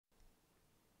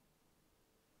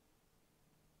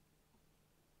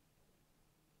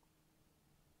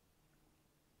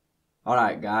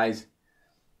Alright guys,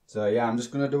 so yeah, I'm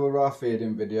just going to do a raw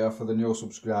feeding video for the new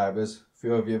subscribers. A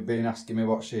few of you have been asking me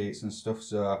what she eats and stuff,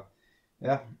 so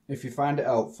yeah, if you find it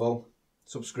helpful,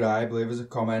 subscribe, leave us a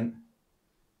comment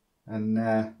and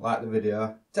like the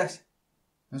video. Tess,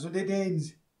 and some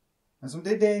diddings, and some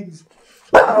diddings.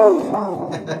 We'll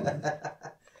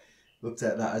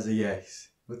take that as a yes.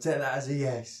 We'll take that as a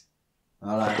yes.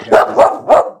 Alright guys.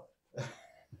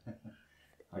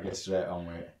 I'll get straight on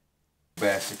with it.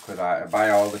 Basically, right, I buy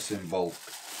all this in bulk.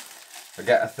 I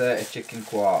get a 30 chicken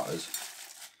quarters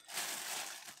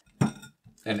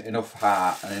and enough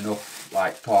heart and enough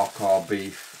like pork or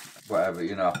beef, whatever,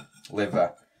 you know,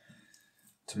 liver,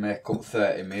 to make up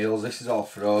 30 meals. This is all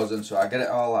frozen, so I get it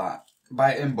all out,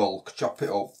 buy it in bulk, chop it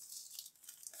up,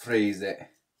 freeze it,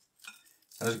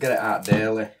 and just get it out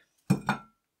daily.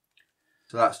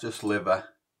 So that's just liver.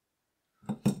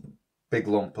 Big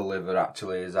lump of liver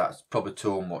actually, that's probably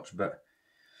too much, but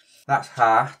that's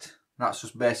heart. That's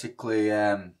just basically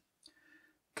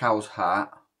cow's heart.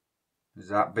 Is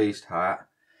that beast heart?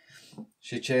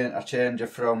 I change her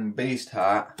from beast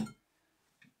heart,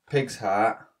 pig's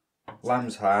heart,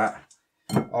 lamb's heart.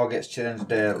 All gets changed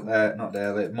daily, not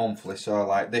daily, monthly. So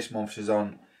like this month she's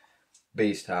on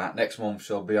beast heart. Next month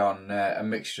she'll be on a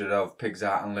mixture of pig's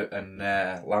heart and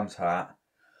lamb's heart.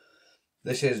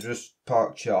 This is just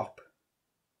pork chop.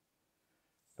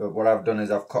 But what I've done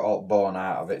is I've cut all bone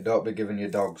out of it. Don't be giving your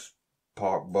dogs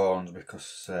pork bones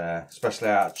because, especially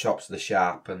out chops, they're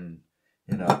sharp and,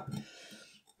 you know.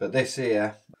 But this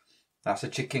here, that's a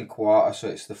chicken quarter, so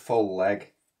it's the full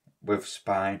leg with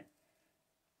spine.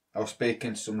 I was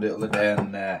speaking to somebody the other day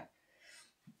and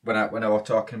when I was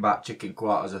talking about chicken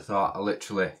quarters, I thought I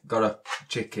literally got a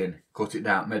chicken, cut it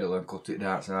down middle and cut it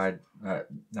down side,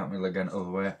 not middle again, other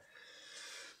way,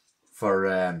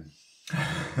 for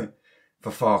for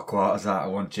 4 quarters out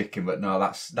of one chicken. But no,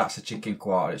 that's a chicken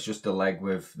quarter. It's just a leg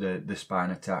with the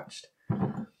spine attached.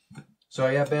 So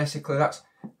yeah, basically that's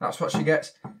what she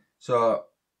gets. So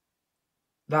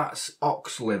that's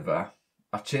ox liver.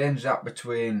 I changed that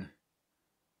between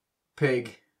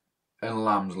pig and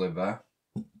lamb's liver.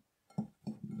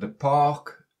 The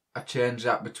pork, I change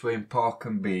that between pork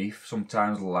and beef,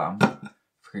 sometimes lamb,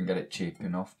 if I can get it cheap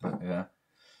enough, but yeah.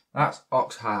 That's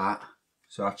ox heart.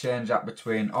 So I change that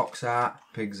between ox heart,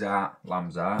 pig's heart,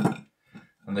 lamb's heart.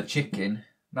 And the chicken,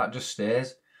 that just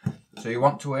stays. So you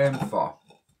want to aim for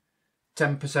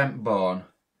 10% bone,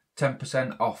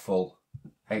 10% offal,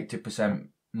 80%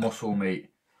 muscle meat.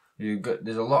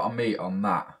 There's a lot of meat on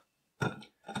that.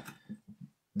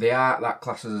 The heart, that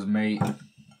classes as meat.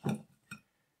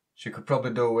 She could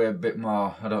probably do with a bit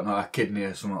more, I don't know, a kidney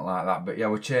or something like that. But yeah,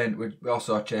 we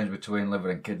also change between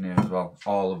liver and kidney as well.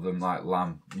 All of them, like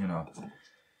lamb, you know.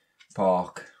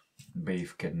 Pork,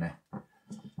 beef, kidney,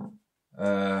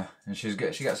 and she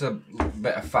gets a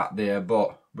bit of fat there,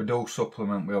 but we do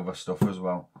supplement with other stuff as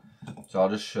well. So I'll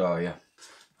just show you.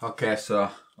 Okay, so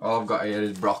all I've got here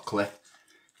is broccoli.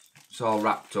 It's all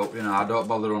wrapped up, you know. I don't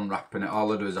bother unwrapping it.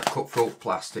 All I do is I cut through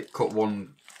plastic, cut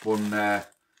one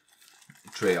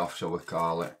tree off, shall we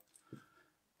call it.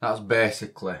 That's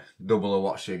basically double of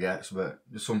what she gets, but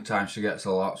sometimes she gets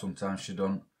a lot, sometimes she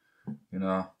don't, you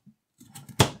know.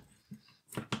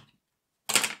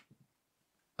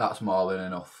 That's more than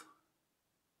enough.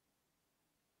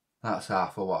 That's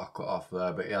half of what I cut off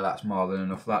there, but yeah, that's more than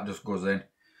enough. That just goes in.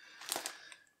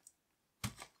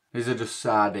 These are just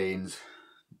sardines.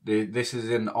 This is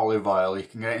in olive oil. You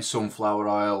can get it in sunflower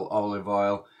oil, olive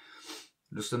oil.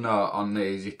 Just a note on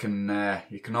these, you can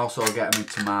also get them in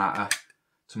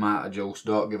tomato juice.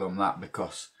 Don't give them that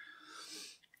because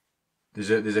there's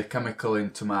a chemical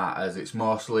in tomatoes. It's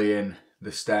mostly in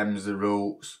the stems, the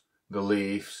roots, the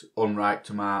leaves, unripe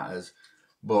tomatoes,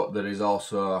 but there is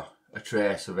also a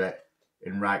trace of it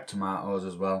in ripe tomatoes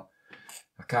as well.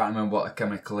 I can't remember what the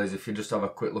chemical is. If you just have a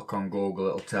quick look on Google,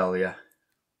 it'll tell you.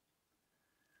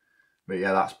 But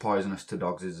yeah, that's poisonous to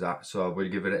dogs, is that. So we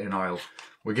give it in oil.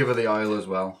 We give her the oil as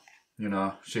well. You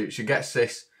know, she gets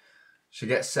this. She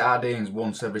gets sardines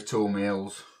once every 2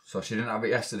 meals. So she didn't have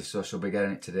it yesterday, so she'll be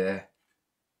getting it today.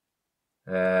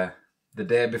 The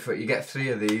day before, you get 3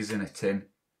 of these in a tin.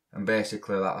 And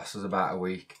basically that lasts us about a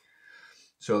week.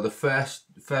 So the first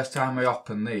time I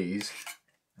open these,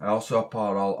 I also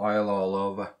pour oil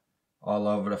all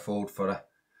over the food for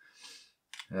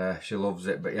her. She loves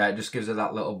it, but yeah, it just gives her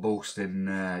that little boost in,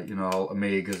 you know,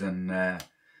 omegas and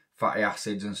fatty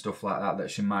acids and stuff like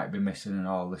that she might be missing and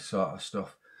all this sort of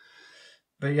stuff.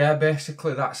 But yeah,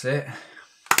 basically that's it.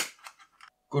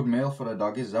 Good meal for a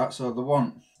dog is that. So they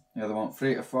want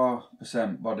 3 to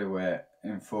 4% body weight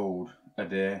in food a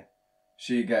day.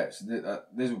 she gets,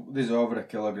 there's over a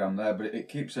kilogram there, but it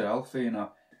keeps her healthy, you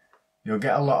know. You'll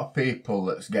get a lot of people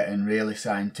that's getting really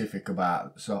scientific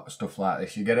about stuff like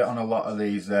this. You get it on a lot of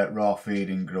these raw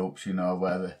feeding groups, you know,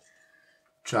 where they're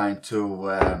trying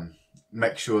to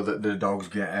make sure that the dogs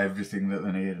get everything that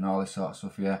they need and all this sort of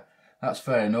stuff. Yeah, that's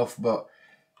fair enough, but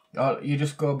you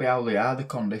just go by how they are, the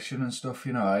condition and stuff,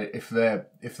 you know. If the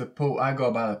poo, I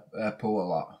go by the poo a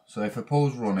lot. So if a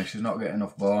poo's runny, she's not getting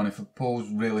enough bone. If a poo's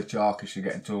really chalky, she's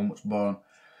getting too much bone.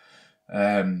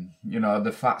 You know,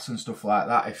 the fats and stuff like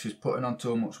that, if she's putting on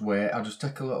too much weight, I just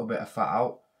take a little bit of fat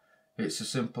out. It's as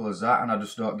simple as that, and I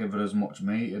just don't give her as much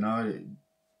meat, you know.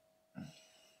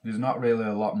 There's not really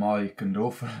a lot more you can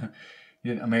do for her.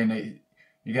 I mean,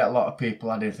 you get a lot of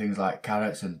people adding things like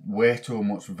carrots and way too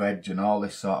much veg and all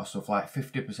this sort of stuff, like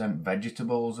 50%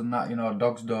 vegetables and that, you know.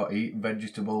 Dogs don't eat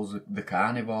vegetables, they're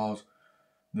carnivores.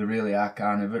 They really are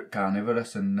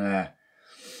carnivorous, and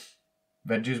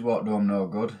veggies won't do them no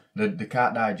good. They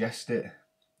can't digest it.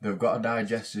 They've got a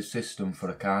digestive system for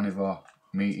a carnivore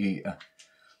meat eater.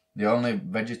 The only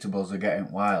vegetables they're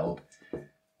getting wild,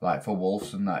 like for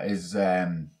wolves and that, is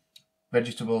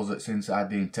vegetables that's inside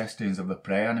the intestines of the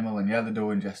prey animal. And yeah, they do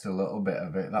ingest a little bit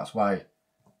of it. That's why,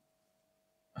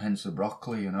 hence the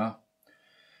broccoli, you know.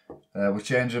 We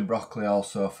change the broccoli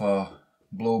also for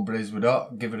blueberries. We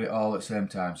don't give it all at the same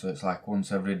time, so it's like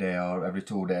once every day or every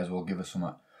 2 days we'll give her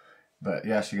some. But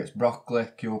yeah, she gets broccoli,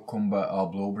 cucumber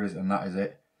or blueberries, and that is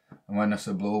it. And when I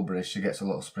say blueberries, she gets a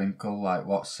little sprinkle, like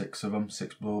what, 6 of them,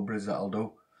 6 blueberries, that'll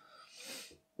do.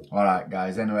 Alright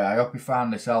guys, anyway, I hope you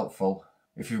found this helpful.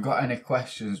 If you've got any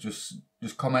questions, just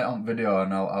comment on the video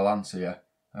and I'll answer you.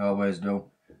 I always do.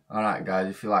 Alright guys,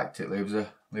 if you liked it, leave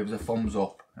us a thumbs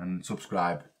up and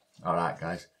subscribe. Alright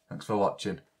guys, thanks for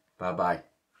watching. Bye bye.